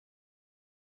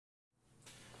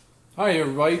Hi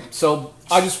everybody. So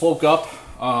I just woke up.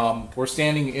 We're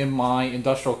standing in my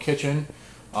industrial kitchen,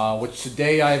 which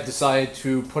today I have decided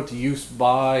to put to use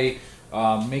by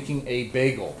making a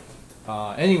bagel.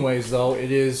 Anyways, though,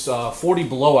 it is 40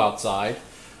 below outside.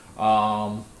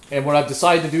 And what I've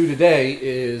decided to do today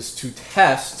is to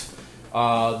test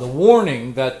the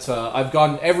warning that I've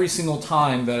gotten every single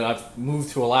time that I've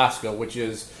moved to Alaska, which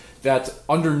is that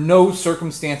under no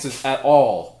circumstances at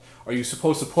all are you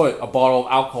supposed to put a bottle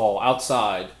of alcohol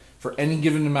outside for any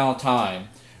given amount of time,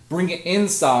 bring it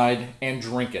inside, and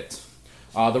drink it.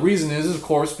 The reason is, of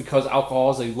course, because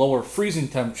alcohol is a lower freezing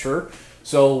temperature.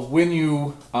 So when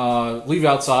you leave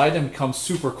outside and become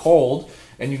super cold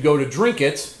and you go to drink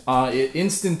it, it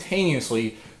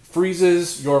instantaneously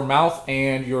freezes your mouth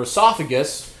and your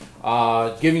esophagus,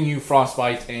 giving you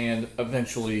frostbite and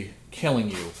eventually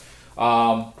killing you.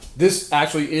 This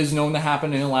actually is known to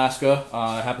happen in Alaska.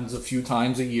 It happens a few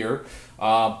times a year.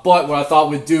 But what I thought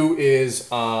we'd do is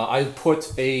I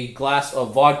put a glass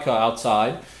of vodka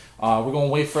outside. We're going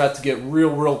to wait for that to get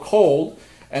real cold.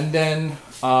 And then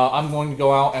I'm going to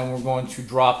go out and we're going to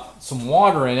drop some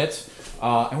water in it.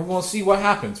 And we're going to see what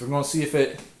happens. We're going to see if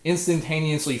it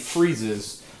instantaneously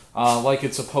freezes like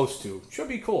it's supposed to. Should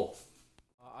be cool.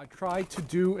 I tried to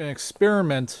do an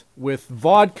experiment with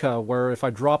vodka where if I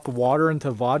drop the water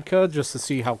into vodka just to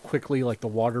see how quickly like the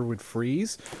water would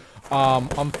freeze.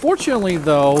 Unfortunately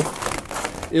though,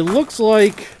 it looks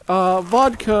like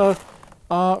vodka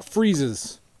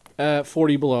freezes at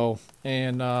 40 below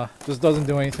and just doesn't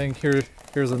do anything.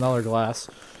 Here's another glass.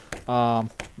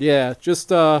 Yeah, just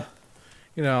you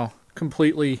know,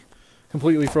 completely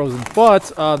frozen.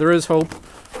 But there is hope.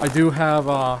 I do have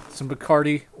some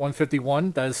Bacardi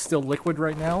 151 that is still liquid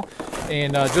right now.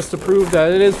 And just to prove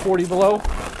that it is 40 below,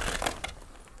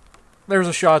 there's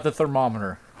a shot at the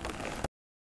thermometer.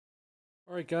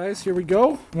 Alright guys, here we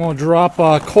go. I'm going to drop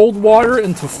cold water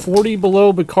into 40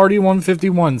 below Bacardi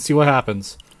 151. See what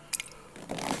happens.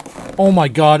 Oh my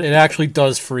god, it actually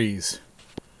does freeze.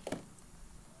 Can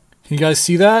you guys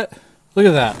see that? Look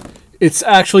at that. It's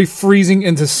actually freezing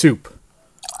into soup.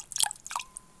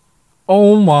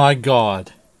 Oh my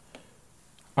god.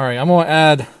 Alright, I'm going to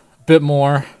add a bit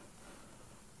more.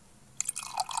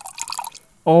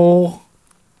 Oh,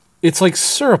 it's like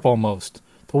syrup almost.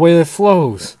 The way that it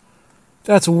flows.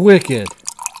 That's wicked.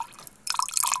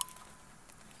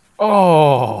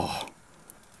 Oh.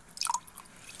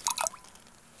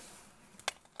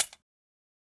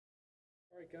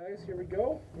 Alright guys, here we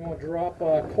go. I'm going to drop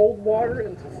cold water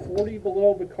into 40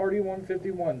 below Bacardi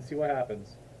 151. See what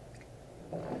happens.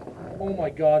 Oh my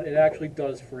god, it actually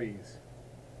does freeze.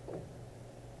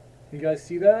 You guys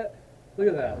see that? Look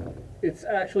at that. It's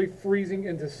actually freezing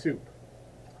into soup.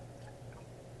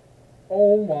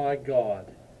 Oh my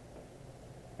god.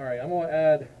 Alright, I'm going to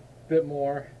add a bit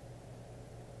more.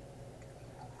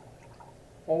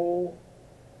 Oh,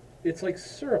 it's like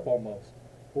syrup almost.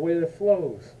 The way that it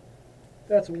flows.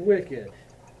 That's wicked.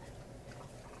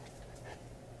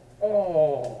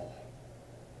 Oh.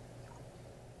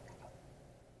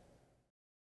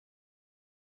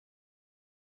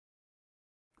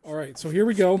 Alright, so here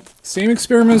we go. Same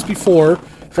experiment as before,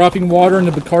 dropping water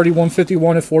into Bacardi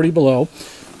 151 at 40 below.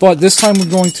 But this time we're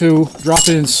going to drop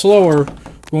it in slower.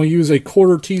 We're going to use a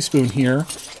quarter teaspoon here,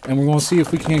 and we're going to see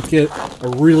if we can't get a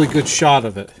really good shot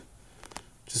of it.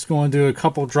 Just going to do a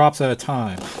couple drops at a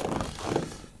time.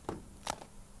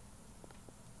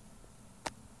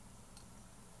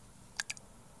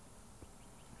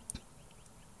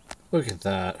 Look at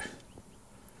that.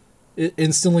 It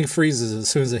instantly freezes as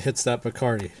soon as it hits that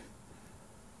Bacardi.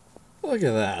 Look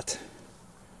at that.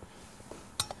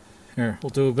 Here, we'll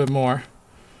do a bit more.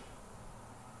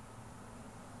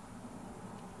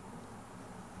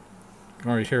 You can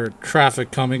already hear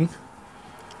traffic coming.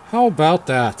 How about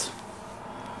that?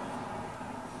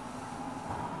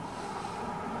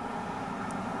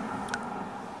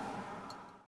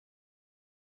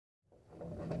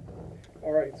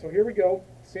 Alright, so here we go.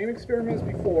 Same experiment as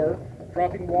before,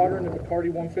 dropping water into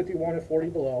Bacardi 151 at 40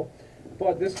 below.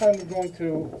 But this time we're going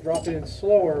to drop it in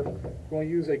slower. We're going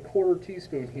to use a quarter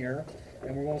teaspoon here,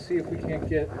 and we're going to see if we can't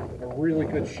get a really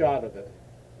good shot of it.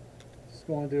 Just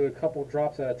going to do a couple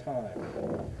drops at a time.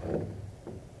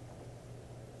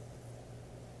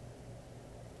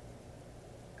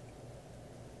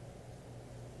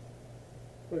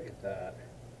 Look at that.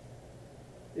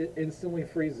 It instantly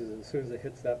freezes as soon as it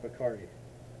hits that Bacardi.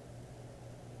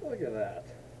 Look at that.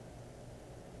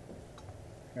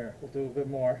 Here, we'll do a bit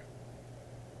more.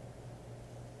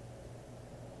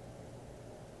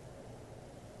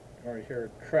 You can already hear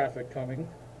traffic coming.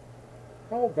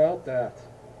 How about that?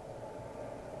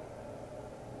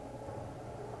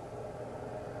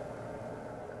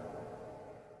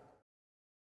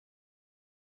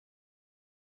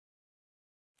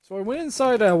 So I went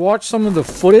inside and I watched some of the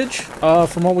footage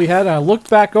from what we had, and I looked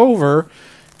back over,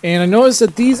 and I noticed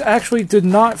that these actually did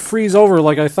not freeze over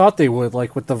like I thought they would,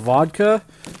 like with the vodka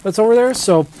that's over there.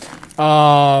 So,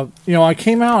 you know, I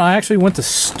came out and I actually went to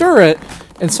stir it,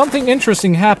 and something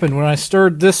interesting happened when I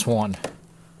stirred this one.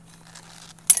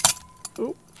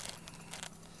 Oop.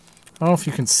 I don't know if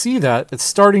you can see that. It's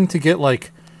starting to get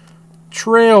like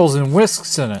trails and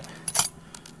whisks in it.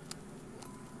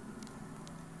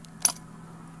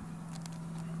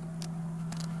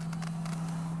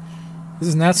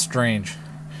 Isn't that strange?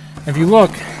 If you look,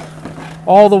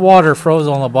 all the water froze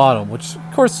on the bottom, which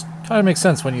of course kind of makes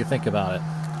sense when you think about it.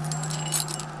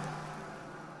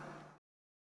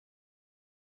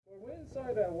 I went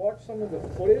inside and I watched some of the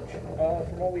footage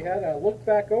from what we had, and I looked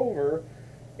back over,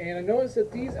 and I noticed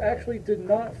that these actually did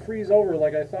not freeze over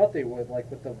like I thought they would, like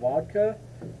with the vodka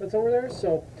that's over there.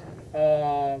 So,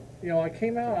 you know, I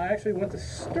came out and I actually went to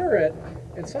stir it,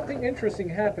 and something interesting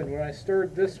happened when I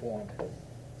stirred this one.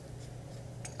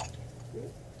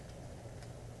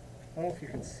 I don't know if you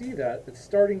can see that. It's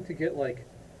starting to get like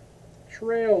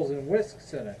trails and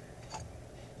whisks in it.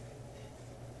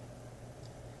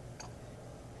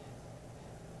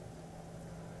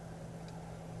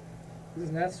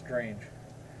 Isn't that strange?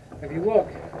 If you look,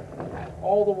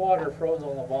 all the water froze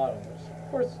on the bottom, which of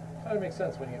course kind of makes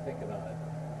sense when you think about it.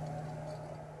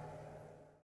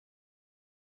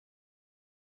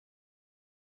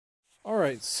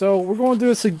 Alright, so we're going to do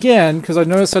this again because I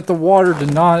noticed that the water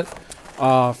did not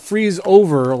freeze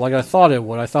over like I thought it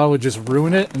would. I thought it would just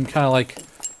ruin it and kind of like,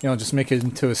 you know, just make it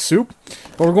into a soup.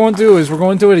 What we're going to do is we're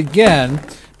going to do it again,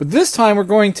 but this time we're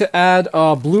going to add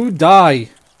blue dye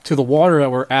to the water that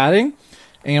we're adding,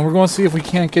 and we're going to see if we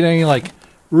can't get any like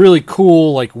really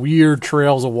cool, like weird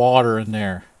trails of water in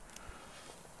there.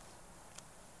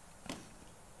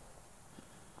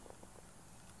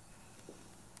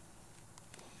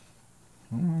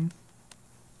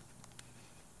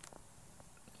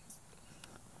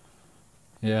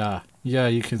 Yeah,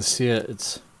 you can see it.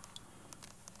 It's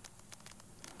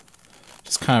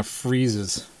just kind of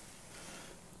freezes.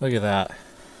 Look at that.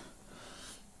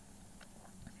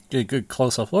 Get a good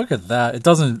close up. Look at that. It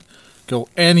doesn't go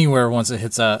anywhere once it hits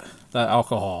that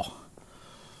alcohol.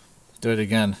 Do it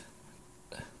again.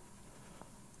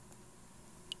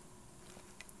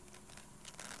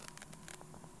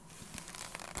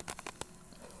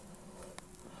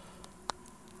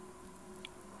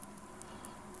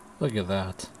 Look at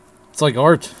that. It's like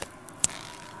art.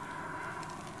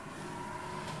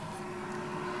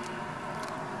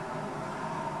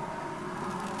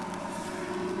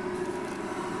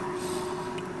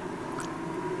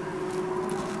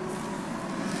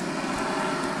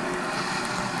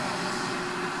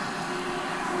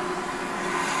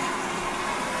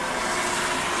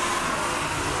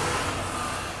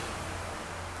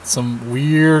 Some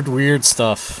weird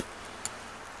stuff.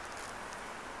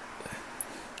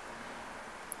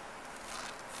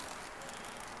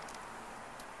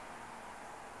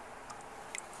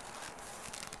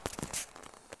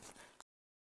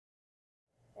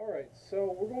 Alright,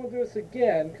 so we're going to do this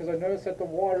again because I noticed that the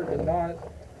water did not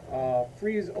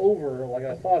freeze over like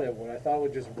I thought it would. I thought it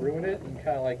would just ruin it and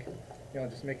kind of like, you know,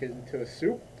 just make it into a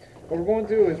soup. What we're going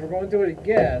to do is we're going to do it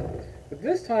again, but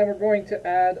this time we're going to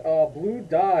add blue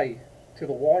dye to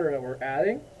the water that we're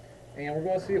adding, and we're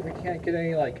going to see if we can't get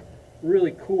any like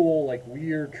really cool, like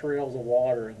weird trails of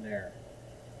water in there.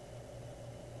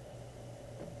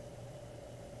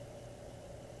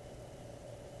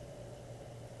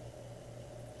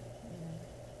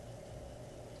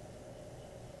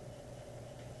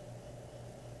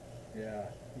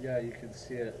 Yeah, you can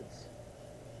see it.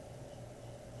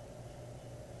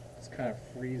 It's kind of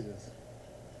freezes.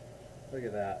 Look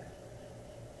at that.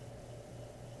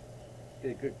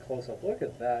 Get a good close up. Look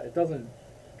at that. It doesn't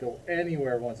go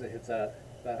anywhere once it hits that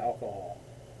alcohol.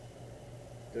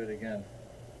 Do it again.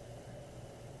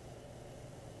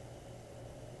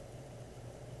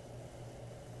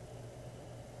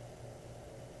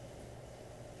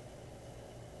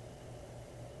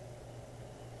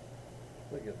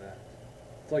 Look at that.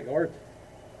 It's like art.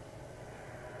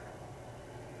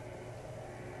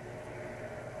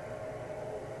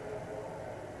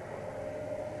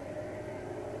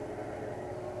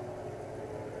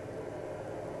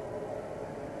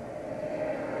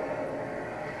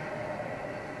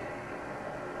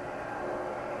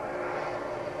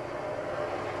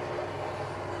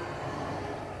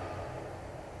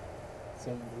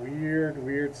 Some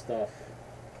weird stuff.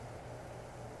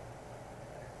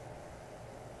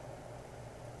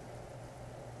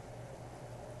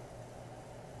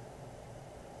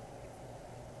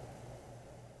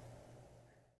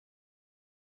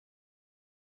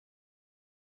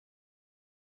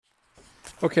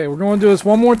 Okay, we're going to do this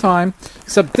one more time,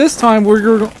 except this time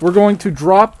we're going to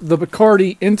drop the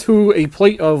Bacardi into a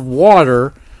plate of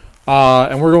water,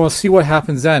 and we're going to see what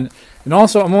happens then. And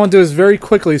also, I'm going to do this very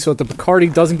quickly so that the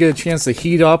Bacardi doesn't get a chance to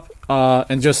heat up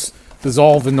and just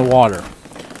dissolve in the water.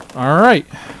 All right,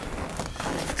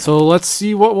 so let's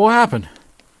see what will happen.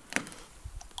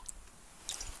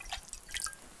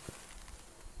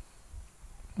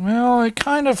 Well, it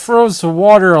kind of froze the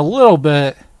water a little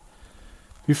bit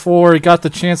before it got the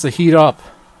chance to heat up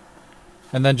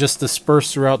and then just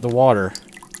disperse throughout the water.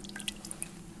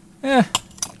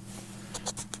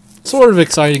 Sort of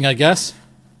exciting, I guess.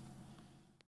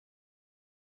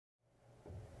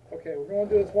 Okay, we're going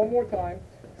to do this one more time,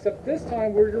 except this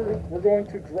time we're going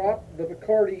to drop the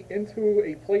Bacardi into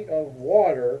a plate of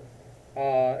water,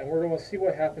 and we're going to see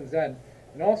what happens then.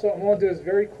 And also, I'm going to do this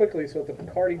very quickly so that the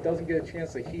Bacardi doesn't get a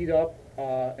chance to heat up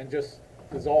and just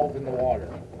dissolve in the water.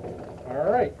 All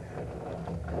right,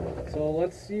 so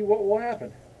let's see what will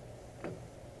happen.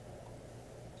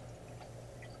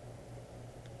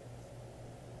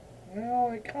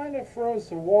 Well, it kind of froze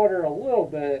the water a little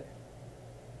bit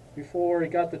before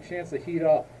it got the chance to heat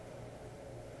up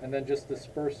and then just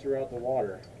disperse throughout the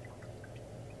water.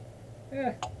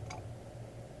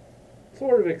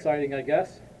 Sort of exciting, I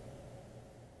guess.